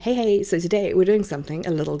Hey, so today we're doing something a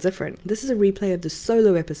little different. This is a replay of the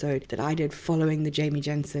solo episode that I did following the Jamie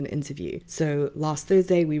Jensen interview. So last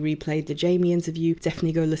Thursday we replayed the Jamie interview.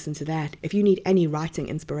 Definitely go listen to that if you need any writing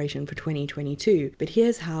inspiration for 2022. But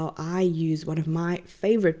here's how I use one of my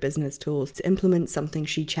favorite business tools to implement something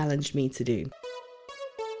she challenged me to do.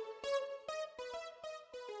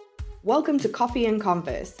 Welcome to Coffee and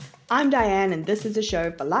Converse. I'm Diane and this is a show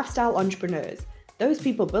for lifestyle entrepreneurs. Those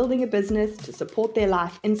people building a business to support their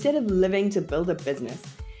life instead of living to build a business.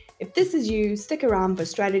 If this is you, stick around for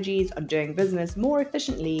strategies on doing business more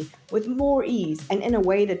efficiently, with more ease, and in a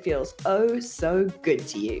way that feels oh so good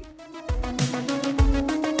to you.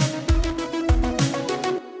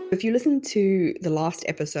 If you listen to the last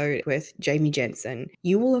episode with Jamie Jensen,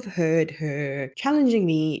 you will have heard her challenging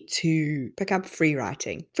me to pick up free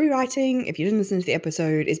writing. Free writing, if you didn't listen to the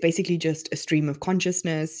episode, is basically just a stream of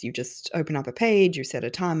consciousness. You just open up a page, you set a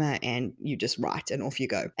timer, and you just write, and off you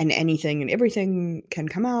go. And anything and everything can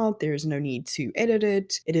come out. There is no need to edit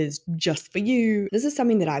it. It is just for you. This is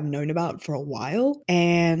something that I've known about for a while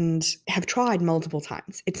and have tried multiple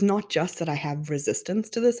times. It's not just that I have resistance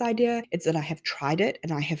to this idea, it's that I have tried it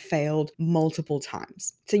and I have failed multiple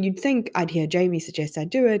times. So you'd think I'd hear Jamie suggest I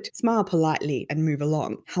do it, smile politely, and move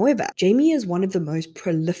along. However, Jamie is one of the most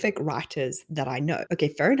prolific writers that I know. Okay,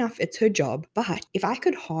 fair enough, it's her job, but if I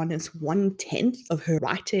could harness 1/10 of her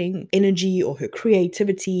writing energy or her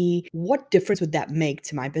creativity, what difference would that make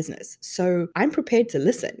to my business? So I'm prepared to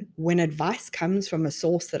listen when advice comes from a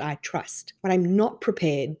source that I trust. What I'm not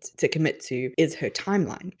prepared to commit to is her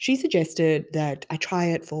timeline. She suggested that I try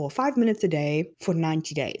it for 5 minutes a day for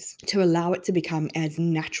 90 days to allow it to become as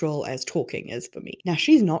natural as talking is for me. Now,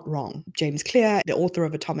 she's not wrong. James Clear, the author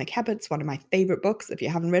of Atomic Habits, one of my favorite books. If you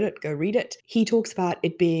haven't read it, go read it. He talks about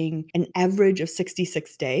it being an average of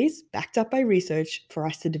 66 days, backed up by research, for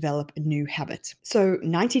us to develop a new habit. So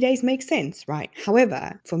 90 days makes sense, right?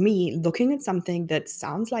 However, for me, looking at something that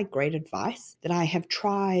sounds like great advice that I have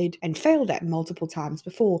tried and failed at multiple times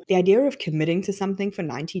before, the idea of committing to something for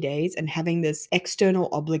 90 days and having this external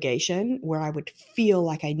obligation where I would feel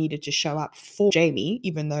like I needed to show up for Jamie,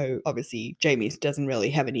 even though obviously Jamie doesn't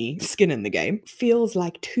really have any skin in the game, feels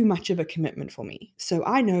like too much of a commitment for me. So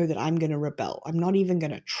I know that I'm going to rebel. I'm not even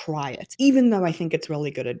going to try it, even though I think it's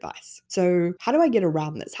really good advice. So how do I get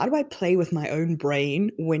around this? How do I play with my own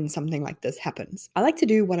brain when something like this happens? I like to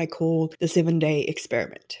do what I call the 7-day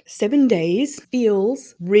experiment. 7 days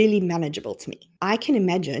feels really manageable to me. I can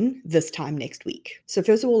imagine this time next week. So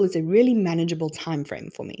first of all, it's a really manageable time frame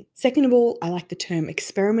for me. Second of all, I like the term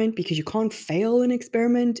experiment because you can't fail an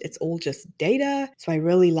experiment. It's all just data. So I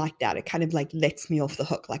really like that. It kind of like lets me off the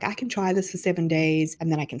hook. Like I can try this for 7 days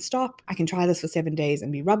and then I can stop. I can try this for 7 days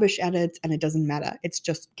and be rubbish at it and it doesn't matter. It's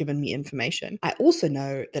just given me information. I also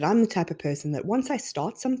know that I'm the type of person that once I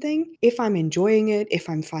start something, if I'm enjoying it, if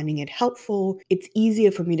I'm finding it helpful, it's easier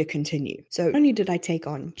for me to continue. So not only did I take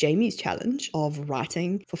on Jamie's challenge of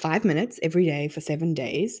writing for 5 minutes every day for 7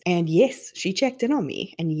 days, and yes, she checked in on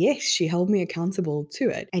me, and yes, she held me accountable to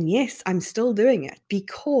it, and yes, I'm still doing it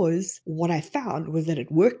because what I found was that it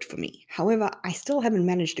worked for me. However, I still haven't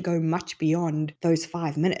managed to go much beyond those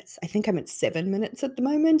 5 minutes. I think I'm at 7 minutes at the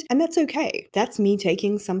moment, and that's okay. That's me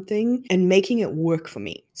taking something and making it work for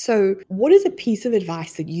me. So what is a piece of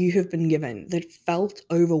advice that you have been given that felt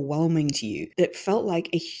overwhelming to you, that felt like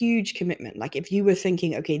a huge commitment? Like if you were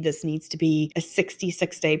thinking, okay, this needs to be a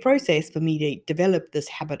 66-day process for me to develop this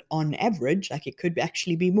habit on average, like it could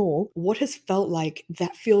actually be more. What has felt like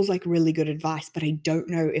that feels like really good advice, but I don't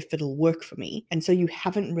know if it'll work for me. And so you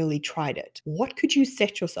haven't really tried it. What could you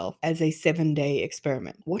set yourself as a 7-day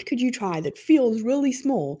experiment? What could you try that feels really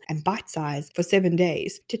small and bite-sized for 7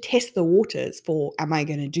 days to test the waters for, am I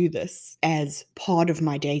going to do this as part of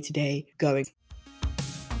my day-to-day going?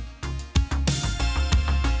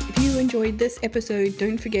 If you enjoyed this episode,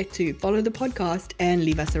 don't forget to follow the podcast and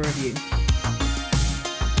leave us a review.